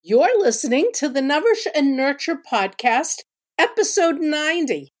You're listening to the Nourish and Nurture podcast, episode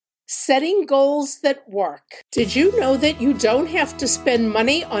 90, Setting Goals That Work. Did you know that you don't have to spend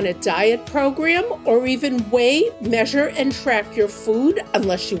money on a diet program or even weigh, measure, and track your food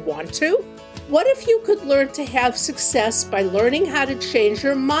unless you want to? What if you could learn to have success by learning how to change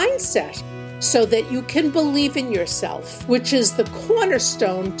your mindset so that you can believe in yourself, which is the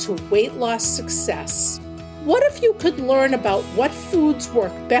cornerstone to weight loss success? What if you could learn about what foods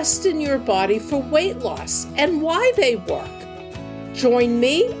work best in your body for weight loss and why they work? Join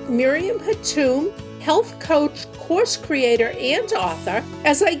me, Miriam Hatoum, health coach, course creator, and author,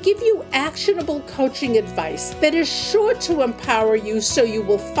 as I give you actionable coaching advice that is sure to empower you so you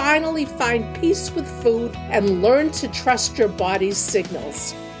will finally find peace with food and learn to trust your body's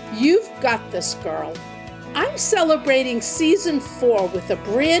signals. You've got this, girl. I'm celebrating season 4 with a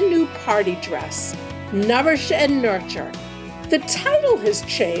brand new party dress, Nourish and Nurture. The title has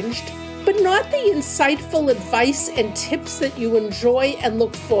changed, but not the insightful advice and tips that you enjoy and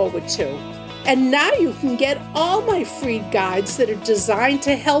look forward to. And now you can get all my free guides that are designed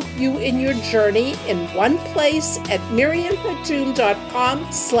to help you in your journey in one place at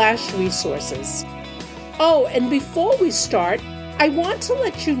miriamhatoum.com/resources. Oh, and before we start, I want to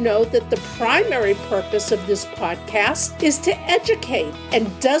let you know that the primary purpose of this podcast is to educate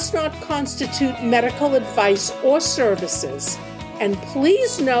and does not constitute medical advice or services. And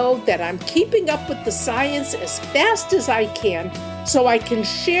please know that I'm keeping up with the science as fast as I can so I can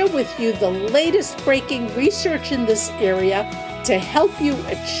share with you the latest breaking research in this area to help you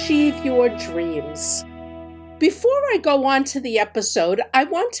achieve your dreams. Before I go on to the episode, I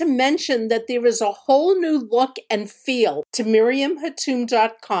want to mention that there is a whole new look and feel to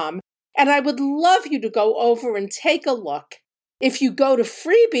miriamhatoum.com, and I would love you to go over and take a look. If you go to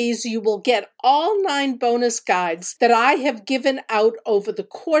freebies, you will get all 9 bonus guides that I have given out over the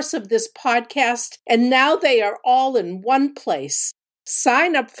course of this podcast, and now they are all in one place.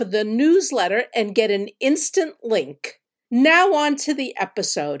 Sign up for the newsletter and get an instant link. Now on to the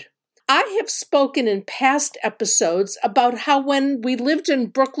episode. I have spoken in past episodes about how when we lived in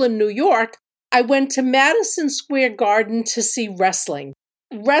Brooklyn, New York, I went to Madison Square Garden to see wrestling.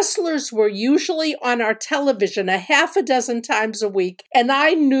 Wrestlers were usually on our television a half a dozen times a week, and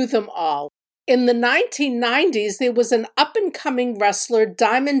I knew them all. In the 1990s, there was an up-and-coming wrestler,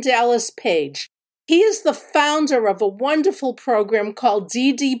 Diamond Dallas Page. He is the founder of a wonderful program called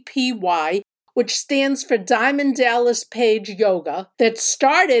DDPY, which stands for Diamond Dallas Page Yoga, that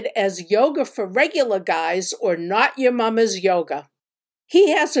started as yoga for regular guys or not your mama's yoga.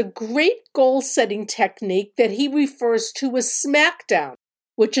 He has a great goal-setting technique that he refers to as SmackDown,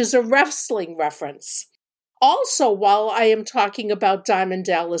 which is a wrestling reference. Also, while I am talking about Diamond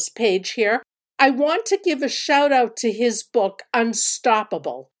Dallas Page here, I want to give a shout out to his book,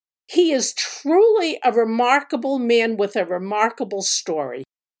 Unstoppable. He is truly a remarkable man with a remarkable story.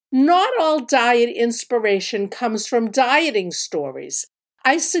 Not all diet inspiration comes from dieting stories.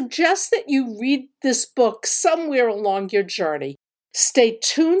 I suggest that you read this book somewhere along your journey. Stay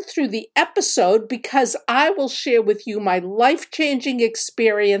tuned through the episode because I will share with you my life-changing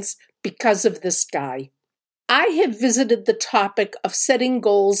experience because of this guy. I have visited the topic of setting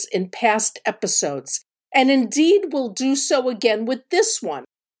goals in past episodes, and indeed will do so again with this one,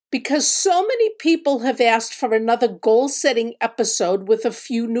 because so many people have asked for another goal-setting episode with a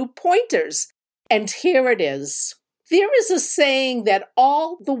few new pointers, and here it is. There is a saying that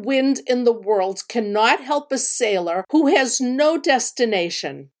all the wind in the world cannot help a sailor who has no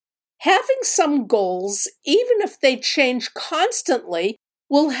destination. Having some goals, even if they change constantly,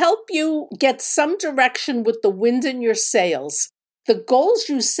 will help you get some direction with the wind in your sails. The goals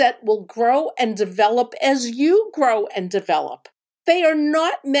you set will grow and develop as you grow and develop. They are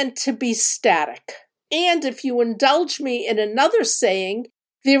not meant to be static. And if you indulge me in another saying,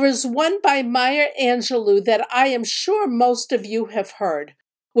 there is one by Maya Angelou that I am sure most of you have heard.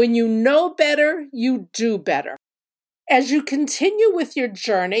 When you know better, you do better. As you continue with your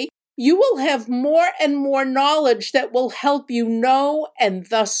journey, you will have more and more knowledge that will help you know and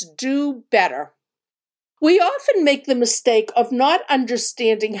thus do better. We often make the mistake of not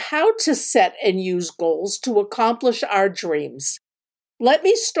understanding how to set and use goals to accomplish our dreams. Let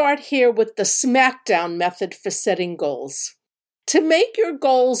me start here with the SmackDown method for setting goals. To make your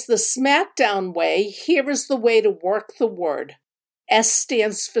goals the SmackDown way, here is the way to work the word. S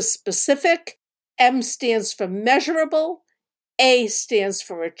stands for specific, M stands for measurable, A stands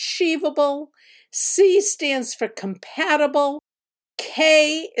for achievable, C stands for compatible,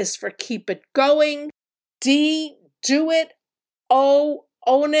 K is for keep it going, D, do it, O,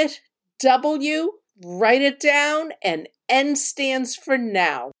 own it, W, write it down, and N stands for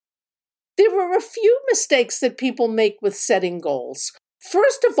now. There are a few mistakes that people make with setting goals.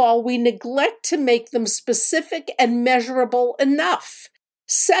 First of all, we neglect to make them specific and measurable enough.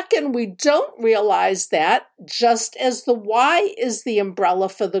 Second, we don't realize that, just as the why is the umbrella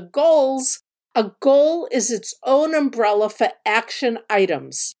for the goals, a goal is its own umbrella for action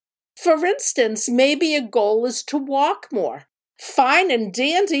items. For instance, maybe a goal is to walk more. Fine and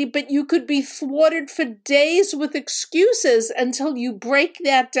dandy, but you could be thwarted for days with excuses until you break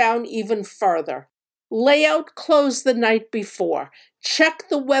that down even further. Lay out clothes the night before. Check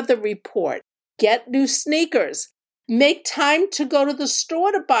the weather report. Get new sneakers. Make time to go to the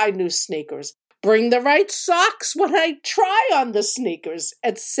store to buy new sneakers. Bring the right socks when I try on the sneakers,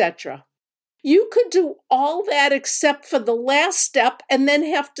 etc. You could do all that except for the last step and then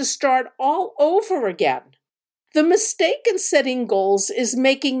have to start all over again. The mistake in setting goals is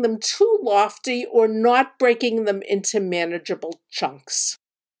making them too lofty or not breaking them into manageable chunks.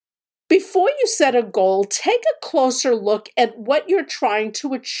 Before you set a goal, take a closer look at what you're trying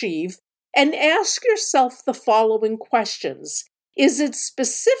to achieve and ask yourself the following questions. Is it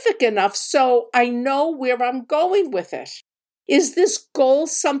specific enough so I know where I'm going with it? Is this goal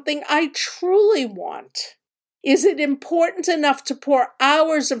something I truly want? Is it important enough to pour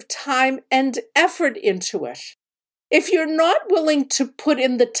hours of time and effort into it? If you're not willing to put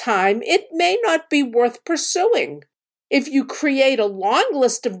in the time, it may not be worth pursuing. If you create a long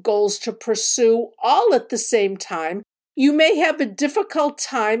list of goals to pursue all at the same time, you may have a difficult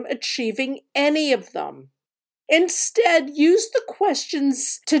time achieving any of them. Instead, use the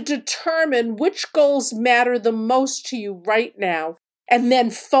questions to determine which goals matter the most to you right now, and then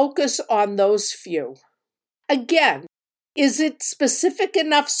focus on those few. Again, is it specific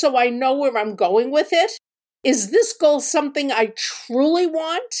enough so I know where I'm going with it? Is this goal something I truly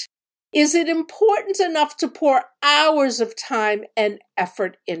want? Is it important enough to pour hours of time and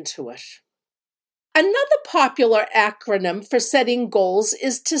effort into it? Another popular acronym for setting goals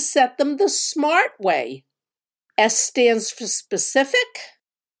is to set them the SMART way. S stands for specific,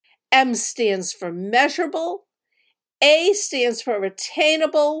 M stands for measurable, A stands for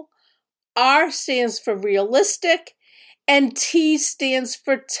attainable, R stands for realistic, and T stands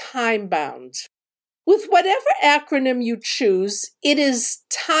for time-bound. With whatever acronym you choose, it is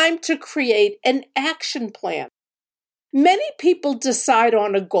time to create an action plan. Many people decide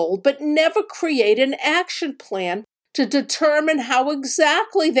on a goal but never create an action plan to determine how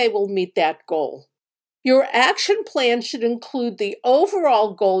exactly they will meet that goal. Your action plan should include the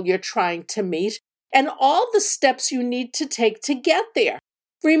overall goal you're trying to meet and all the steps you need to take to get there.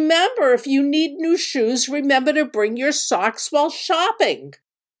 Remember, if you need new shoes, remember to bring your socks while shopping.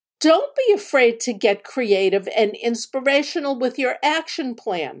 Don't be afraid to get creative and inspirational with your action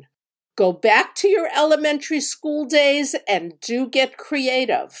plan. Go back to your elementary school days and do get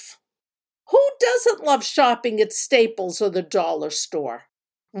creative. Who doesn't love shopping at Staples or the dollar store?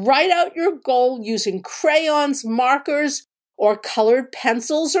 Write out your goal using crayons, markers, or colored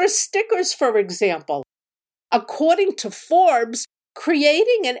pencils or stickers, for example. According to Forbes,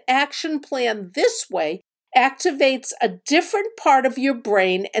 creating an action plan this way activates a different part of your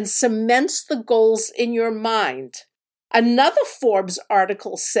brain and cements the goals in your mind. Another Forbes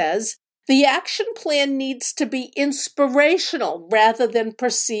article says the action plan needs to be inspirational rather than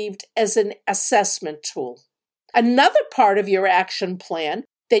perceived as an assessment tool. Another part of your action plan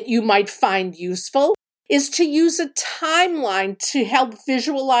that you might find useful is to use a timeline to help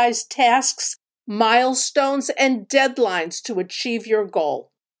visualize tasks, milestones, and deadlines to achieve your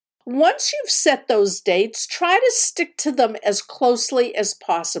goal. Once you've set those dates, try to stick to them as closely as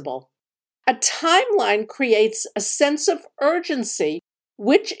possible. A timeline creates a sense of urgency,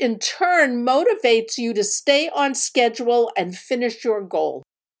 which in turn motivates you to stay on schedule and finish your goal.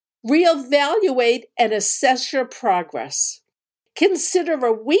 Reevaluate and assess your progress. Consider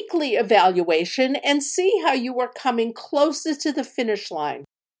a weekly evaluation and see how you are coming closer to the finish line.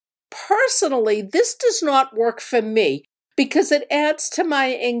 Personally, this does not work for me because it adds to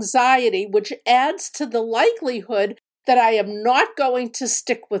my anxiety, which adds to the likelihood that I am not going to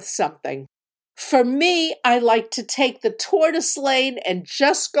stick with something. For me, I like to take the tortoise lane and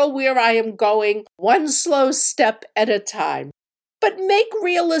just go where I am going, one slow step at a time. But make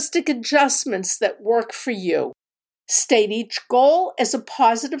realistic adjustments that work for you. State each goal as a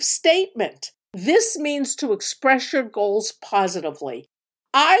positive statement. This means to express your goals positively.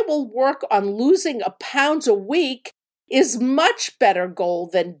 I will work on losing a pound a week is much better goal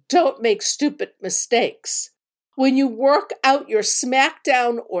than don't make stupid mistakes. When you work out your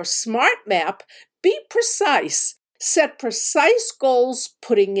SmackDown or SMART map, be precise. Set precise goals,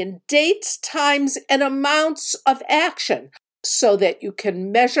 putting in dates, times, and amounts of action so that you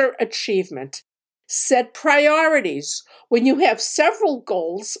can measure achievement. Set priorities. When you have several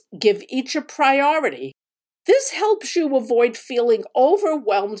goals, give each a priority. This helps you avoid feeling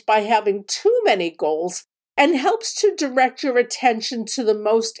overwhelmed by having too many goals and helps to direct your attention to the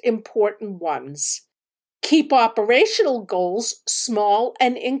most important ones. Keep operational goals small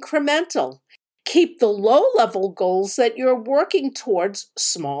and incremental. Keep the low-level goals that you're working towards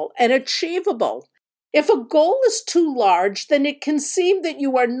small and achievable. If a goal is too large, then it can seem that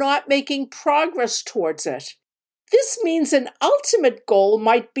you are not making progress towards it. This means an ultimate goal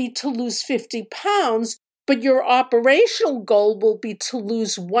might be to lose 50 pounds, but your operational goal will be to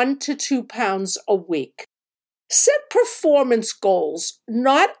lose 1 to 2 pounds a week. Set performance goals,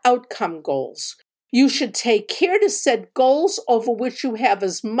 not outcome goals. You should take care to set goals over which you have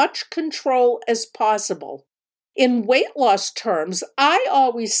as much control as possible. In weight loss terms, I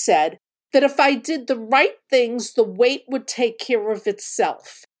always said that if I did the right things, the weight would take care of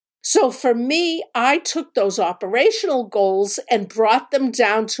itself. So for me, I took those operational goals and brought them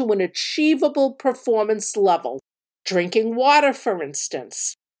down to an achievable performance level. Drinking water, for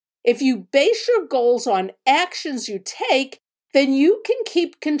instance. If you base your goals on actions you take, then you can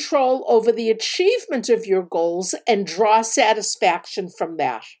keep control over the achievement of your goals and draw satisfaction from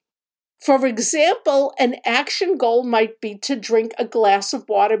that. For example, an action goal might be to drink a glass of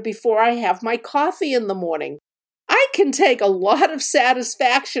water before I have my coffee in the morning. I can take a lot of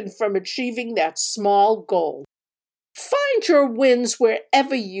satisfaction from achieving that small goal. Find your wins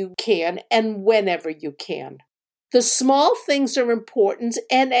wherever you can and whenever you can. The small things are important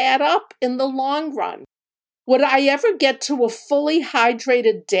and add up in the long run. Would I ever get to a fully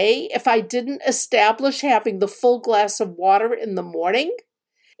hydrated day if I didn't establish having the full glass of water in the morning?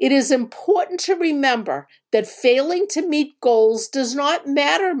 It is important to remember that failing to meet goals does not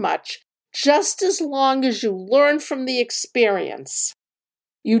matter much, just as long as you learn from the experience.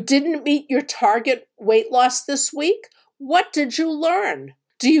 You didn't meet your target weight loss this week? What did you learn?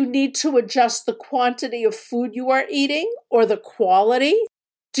 Do you need to adjust the quantity of food you are eating or the quality?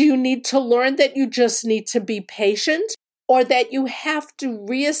 Do you need to learn that you just need to be patient or that you have to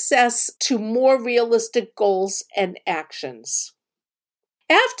reassess to more realistic goals and actions?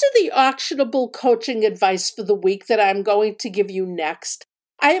 After the actionable coaching advice for the week that I'm going to give you next,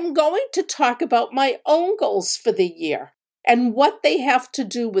 I am going to talk about my own goals for the year and what they have to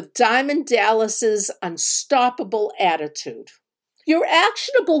do with Diamond Dallas's unstoppable attitude. Your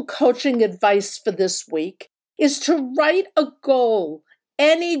actionable coaching advice for this week is to write a goal,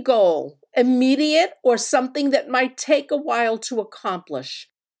 any goal, immediate or something that might take a while to accomplish.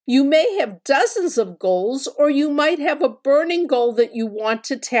 You may have dozens of goals, or you might have a burning goal that you want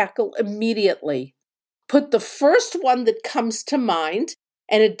to tackle immediately. Put the first one that comes to mind,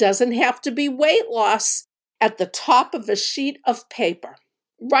 and it doesn't have to be weight loss, at the top of a sheet of paper.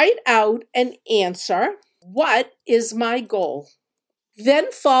 Write out an answer. What is my goal?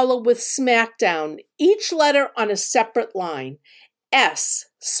 Then follow with smackdown, each letter on a separate line. S,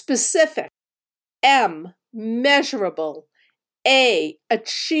 specific. M, measurable. A,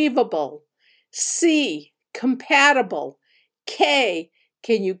 achievable. C, compatible. K,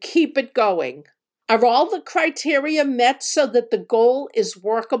 can you keep it going? Are all the criteria met so that the goal is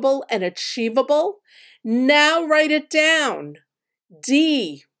workable and achievable? Now write it down.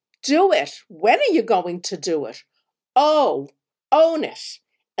 D, do it. When are you going to do it? O, own it.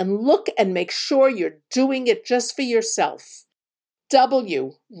 And look and make sure you're doing it just for yourself.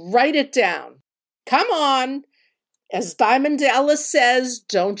 W, write it down. Come on. As Diamond Dallas says,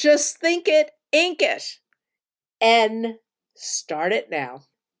 don't just think it, ink it. N, start it now.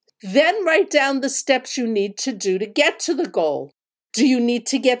 Then write down the steps you need to do to get to the goal. Do you need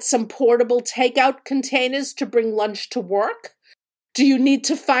to get some portable takeout containers to bring lunch to work? Do you need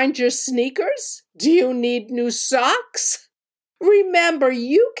to find your sneakers? Do you need new socks? Remember,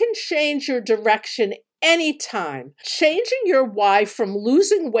 you can change your direction anytime. Changing your why from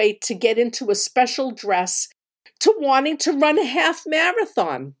losing weight to get into a special dress to wanting to run a half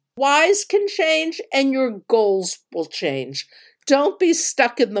marathon. Whys can change and your goals will change. Don't be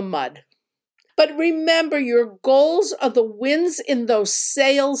stuck in the mud. But remember, your goals are the wins in those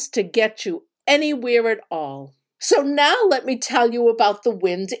sails to get you anywhere at all. So now let me tell you about the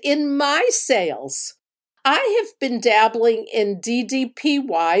wind in my sails. I have been dabbling in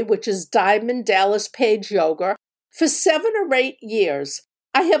DDPY, which is Diamond Dallas Page Yoga, for 7 or 8 years.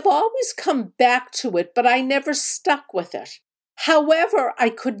 I have always come back to it, but I never stuck with it. However, I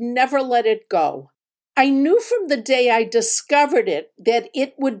could never let it go. I knew from the day I discovered it that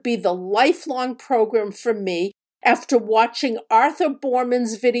it would be the lifelong program for me after watching Arthur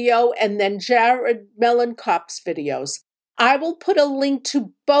Borman's video and then Jared Melenkop's videos. I will put a link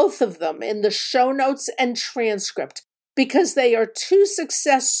to both of them in the show notes and transcript because they are two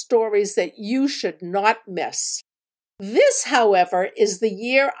success stories that you should not miss. This, however, is the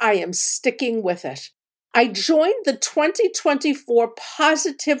year I am sticking with it. I joined the 2024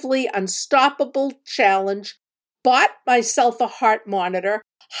 Positively Unstoppable Challenge, bought myself a heart monitor,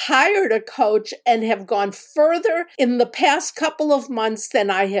 hired a coach, and have gone further in the past couple of months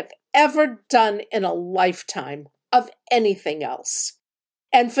than I have ever done in a lifetime of anything else.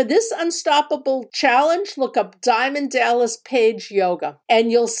 And for this Unstoppable Challenge, look up Diamond Dallas Page Yoga, and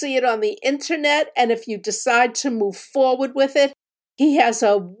you'll see it on the internet. And if you decide to move forward with it, he has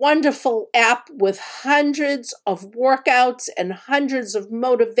a wonderful app with hundreds of workouts and hundreds of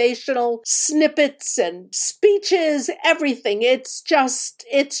motivational snippets and speeches, everything. It's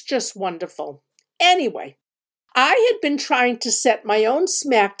just wonderful. Anyway, I had been trying to set my own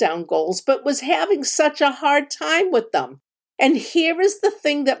SmackDown goals, but was having such a hard time with them. And here is the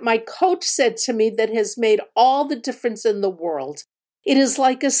thing that my coach said to me that has made all the difference in the world. It is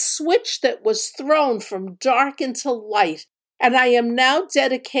like a switch that was thrown from dark into light, and I am now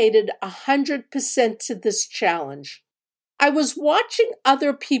dedicated 100% to this challenge. I was watching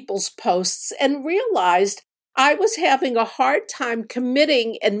other people's posts and realized I was having a hard time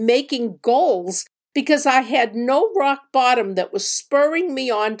committing and making goals because I had no rock bottom that was spurring me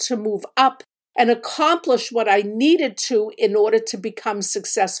on to move up and accomplish what I needed to in order to become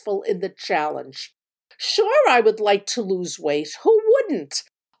successful in the challenge. Sure, I would like to lose weight. Who wouldn't?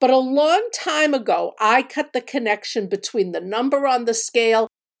 But a long time ago, I cut the connection between the number on the scale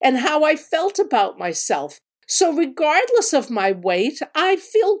and how I felt about myself. So regardless of my weight, I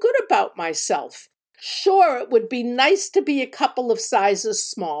feel good about myself. Sure, it would be nice to be a couple of sizes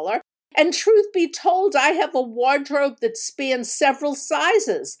smaller. And truth be told, I have a wardrobe that spans several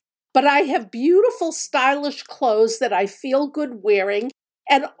sizes. But I have beautiful, stylish clothes that I feel good wearing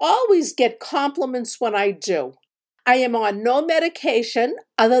and always get compliments when I do. I am on no medication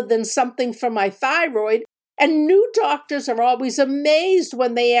other than something for my thyroid, and new doctors are always amazed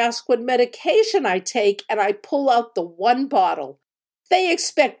when they ask what medication I take and I pull out the one bottle. They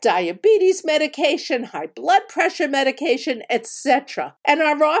expect diabetes medication, high blood pressure medication, etc., and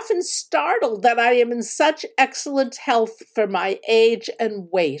are often startled that I am in such excellent health for my age and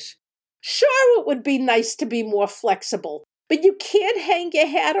weight. Sure, it would be nice to be more flexible, but you can't hang your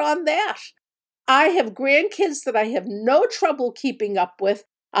hat on that. I have grandkids that I have no trouble keeping up with,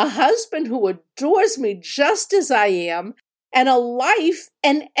 a husband who adores me just as I am, and a life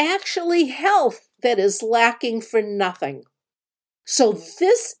and actually health that is lacking for nothing. So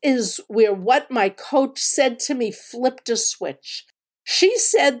this is where what my coach said to me flipped a switch. She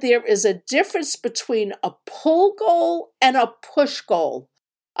said there is a difference between a pull goal and a push goal.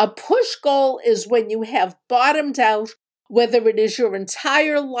 A push goal is when you have bottomed out, whether it is your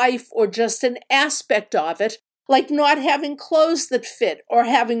entire life or just an aspect of it, like not having clothes that fit or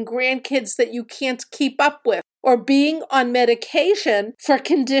having grandkids that you can't keep up with or being on medication for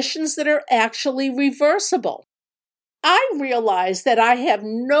conditions that are actually reversible. I realize that I have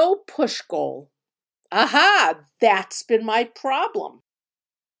no push goal. Aha, that's been my problem.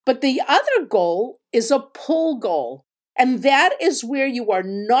 But the other goal is a pull goal. And that is where you are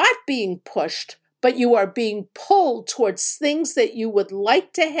not being pushed, but you are being pulled towards things that you would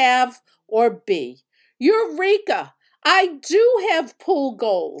like to have or be. Eureka! I do have pull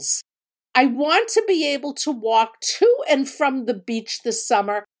goals. I want to be able to walk to and from the beach this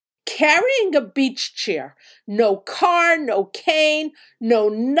summer carrying a beach chair. No car, no cane, no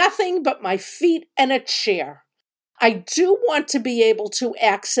nothing but my feet and a chair. I do want to be able to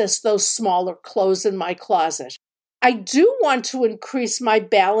access those smaller clothes in my closet. I do want to increase my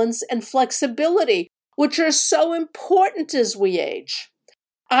balance and flexibility, which are so important as we age.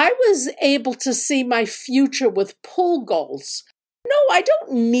 I was able to see my future with pull goals. No, I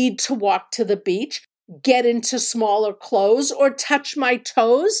don't need to walk to the beach, get into smaller clothes, or touch my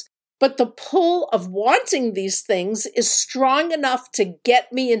toes, but the pull of wanting these things is strong enough to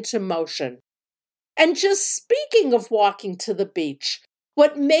get me into motion. And just speaking of walking to the beach,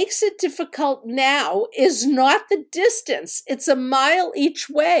 what makes it difficult now is not the distance. It's a mile each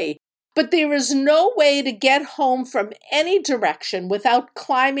way, but there is no way to get home from any direction without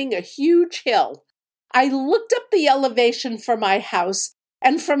climbing a huge hill. I looked up the elevation for my house,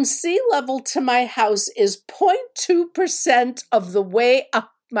 and from sea level to my house is 0.2% of the way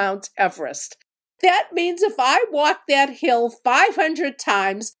up Mount Everest. That means if I walk that hill 500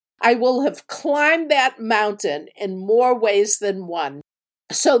 times, I will have climbed that mountain in more ways than one.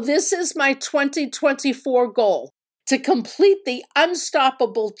 So this is my 2024 goal, to complete the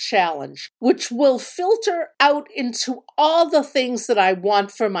Unstoppable Challenge, which will filter out into all the things that I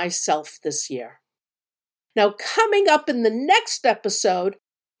want for myself this year. Now, coming up in the next episode,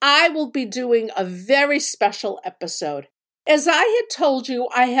 I will be doing a very special episode. As I had told you,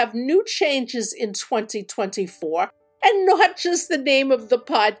 I have new changes in 2024, and not just the name of the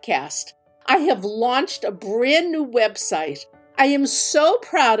podcast. I have launched a brand new website. I am so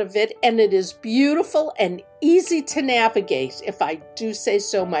proud of it, and it is beautiful and easy to navigate, if I do say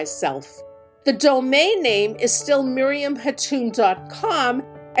so myself. The domain name is still miriamhattoon.com,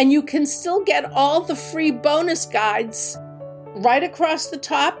 and you can still get all the free bonus guides. Right across the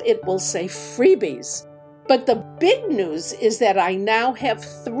top, it will say freebies. But the big news is that I now have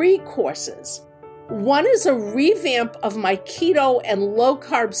 3 courses. One is a revamp of my keto and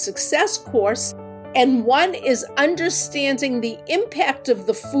low-carb success course, and one is understanding the impact of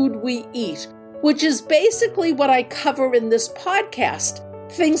the food we eat, which is basically what I cover in this podcast.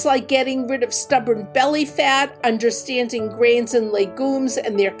 Things like getting rid of stubborn belly fat, understanding grains and legumes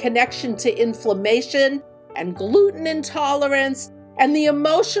and their connection to inflammation and gluten intolerance, and the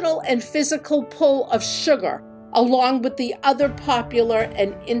emotional and physical pull of sugar, along with the other popular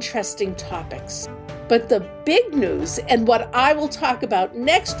and interesting topics. But the big news, and what I will talk about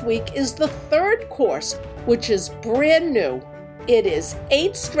next week, is the 3rd course, which is brand new. It is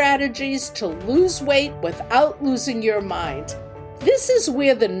 8 strategies to lose weight without losing your mind. This is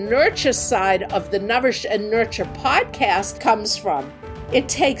where the nurture side of the Nourish and Nurture podcast comes from. It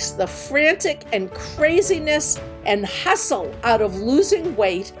takes the frantic and craziness and hustle out of losing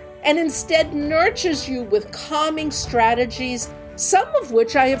weight and instead nurtures you with calming strategies, some of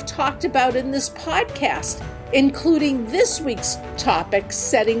which I have talked about in this podcast, including this week's topic,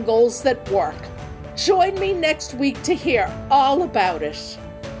 setting goals that work. Join me next week to hear all about it.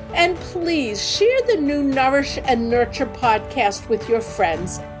 And please share the new Nourish and Nurture podcast with your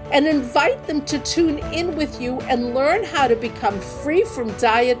friends and invite them to tune in with you and learn how to become free from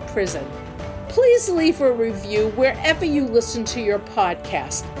diet prison. Please leave a review wherever you listen to your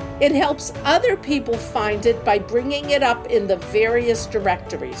podcast. It helps other people find it by bringing it up in the various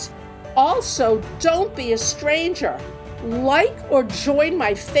directories. Also, don't be a stranger. Like or join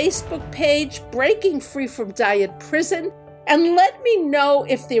my Facebook page, Breaking Free from Diet Prison, and let me know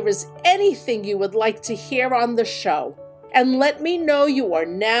if there is anything you would like to hear on the show. And let me know you are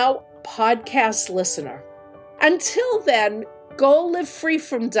now a podcast listener. Until then, go live free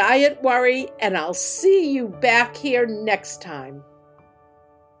from diet worry, and I'll see you back here next time.